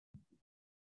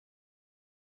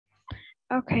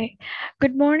Okay.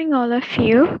 Good morning, all of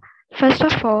you. First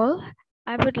of all,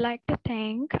 I would like to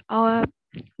thank our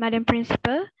Madam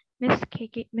Principal, Mrs.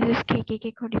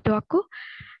 KKK Kodituaku,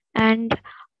 and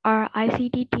our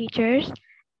ICT teachers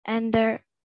and the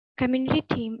community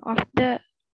team of the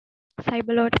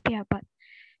Lowata Piyapath.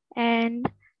 And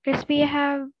because we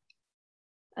have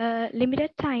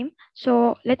limited time,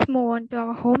 so let's move on to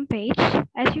our home page.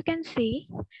 As you can see,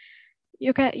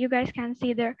 you guys can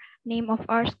see the name of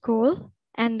our school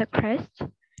and the crest.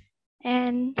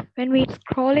 And when we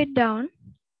scroll it down,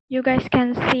 you guys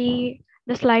can see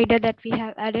the slider that we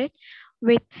have added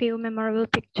with few memorable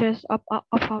pictures of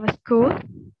our school.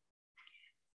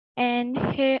 And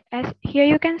here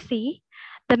you can see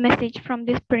the message from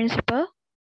this principal.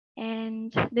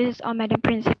 And this is our Madam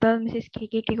Principal, Mrs.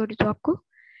 KKK Kodituaku.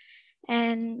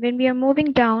 And when we are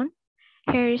moving down,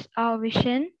 here is our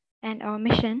vision and our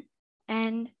mission.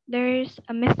 And there is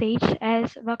a message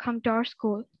as welcome to our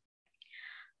school.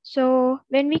 So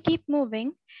when we keep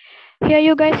moving, here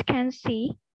you guys can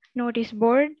see notice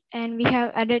board, and we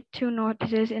have added 2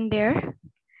 notices in there.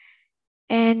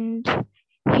 And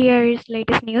here is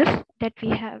latest news that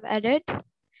we have added.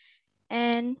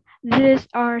 And this is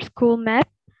our school map.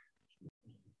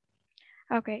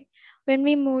 Okay, when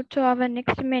we move to our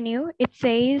next menu, it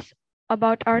says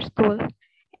about our school.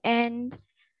 And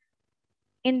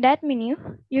in that menu,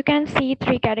 you can see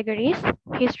 3 categories: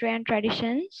 history and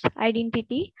traditions,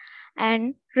 identity,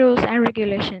 and rules and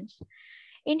regulations.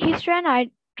 In history and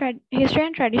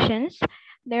traditions,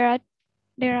 there are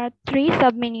 3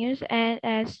 submenus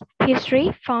as history,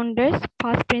 founders,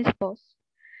 past principles.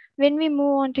 When we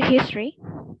move on to history,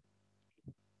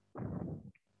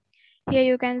 here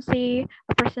you can see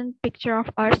a present picture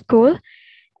of our school,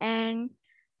 and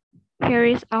here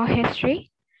is our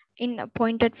history in a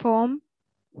pointed form,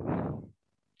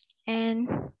 and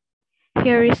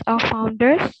here is our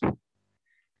founders.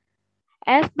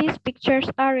 As these pictures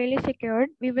are really secured,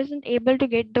 we wasn't able to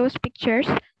get those pictures.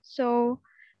 So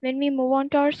when we move on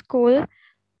to our school,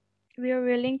 we are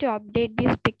willing to update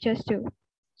these pictures too.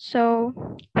 So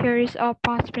here is our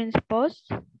past principles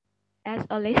as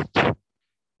a list.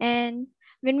 And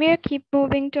when we keep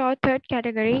moving to our third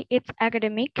category, it's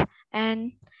academic.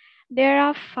 And there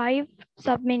are 5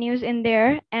 submenus in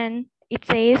there, and it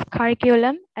says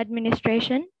curriculum,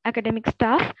 administration, academic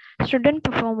staff, student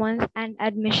performance, and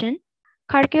admission.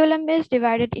 Curriculum is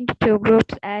divided into 2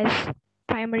 groups as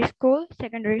primary school,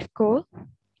 secondary school.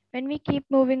 When we keep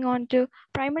moving on to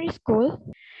primary school,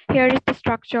 here is the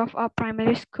structure of our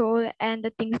primary school and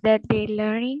the things that they're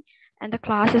learning and the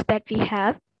classes that we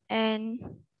have. And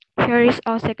here is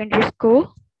our secondary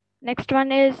school. Next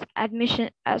one is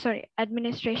administration,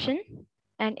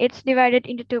 and it's divided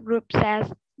into 2 groups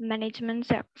as management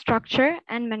structure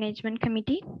and management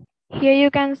committee. Here you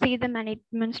can see the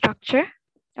management structure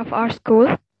of our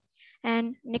school.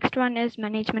 And next one is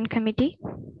management committee.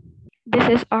 This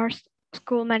is our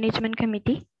school management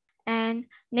committee. And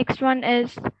next one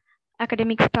is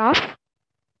academic staff.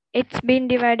 It's been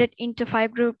divided into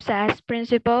 5 groups as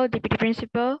principal, deputy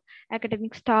principal,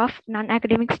 academic staff,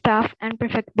 non-academic staff, and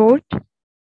prefect board.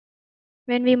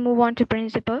 When we move on to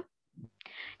principal,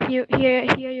 here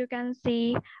you can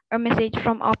see a message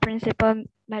from our principal,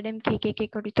 Madam KKK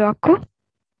Kodituaku.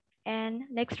 And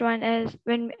next one is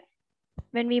when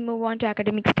we move on to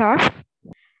academic staff,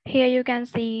 here you can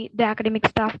see the academic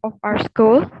staff of our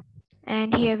school.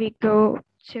 And here we go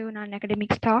to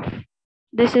non-academic staff.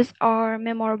 This is our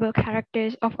memorable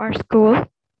characters of our school.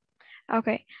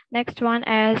 Okay, next one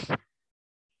is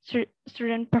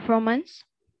student performance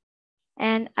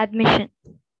and admission.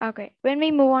 Okay, when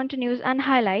we move on to news and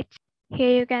highlights,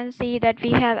 here you can see that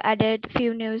we have added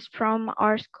few news from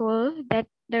our school that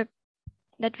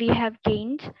we have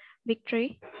gained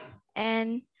victory.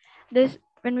 And this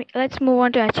let's move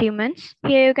on to achievements.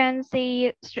 Here you can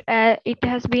see it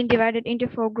has been divided into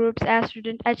 4 groups as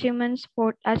student achievements,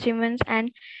 sport achievements,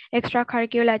 and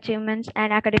extracurricular achievements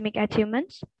and academic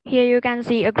achievements. Here you can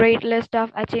see a great list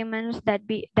of achievements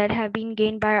that have been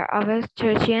gained by our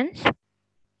churchians.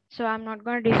 So I'm not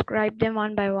going to describe them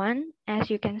one by one, as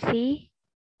you can see.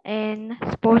 In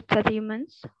sports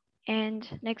achievements, and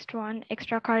next one,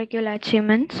 extracurricular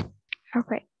achievements.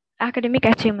 Okay, academic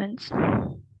achievements.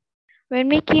 When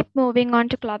we keep moving on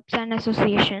to clubs and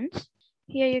associations,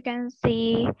 here you can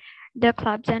see the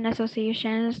clubs and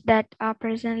associations that are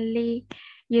presently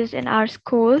used in our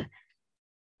school.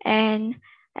 And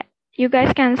you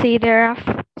guys can see there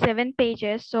are 7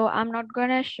 pages, so I'm not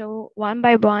gonna show one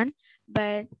by one,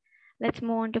 but let's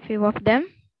move on to a few of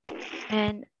them.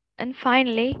 And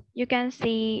finally, you can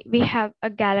see we have a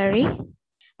gallery.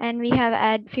 And we have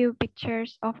added few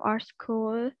pictures of our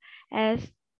school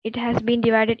as it has been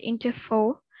divided into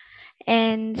 4.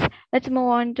 And let's move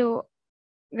on to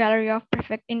Gallery of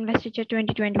Prefect Investiture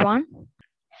 2021.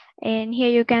 And here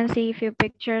you can see a few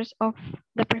pictures of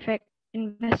the Prefect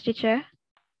Investiture.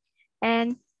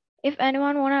 And if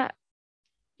anyone wanna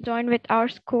join with our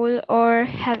school or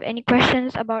have any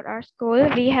questions about our school,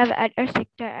 we have at our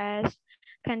sector as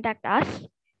contact us.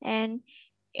 And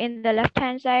in the left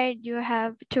hand side, you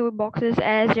have 2 boxes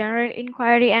as general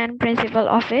inquiry and principal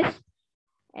office.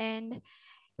 And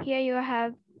here you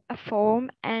have a form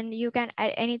and you can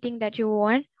add anything that you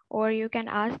want, or you can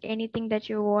ask anything that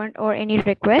you want or any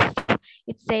request.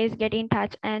 It says get in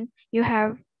touch and you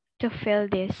have to fill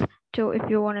this too if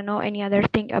you want to know any other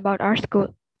thing about our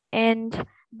school. And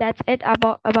that's it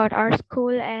about our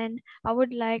school. And I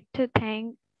would like to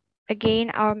thank again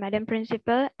our madam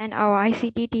principal and our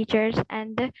ICT teachers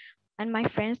and my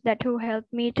friends that who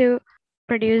helped me to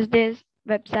produce this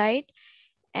website,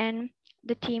 and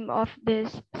the team of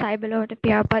this Lowata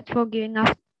Piyapath for giving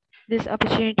us this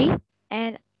opportunity.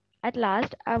 And at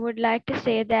last, I would like to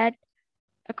say that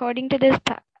according to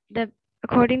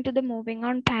according to the moving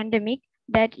on pandemic,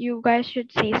 that you guys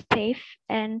should stay safe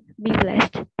and be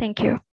blessed. Thank you.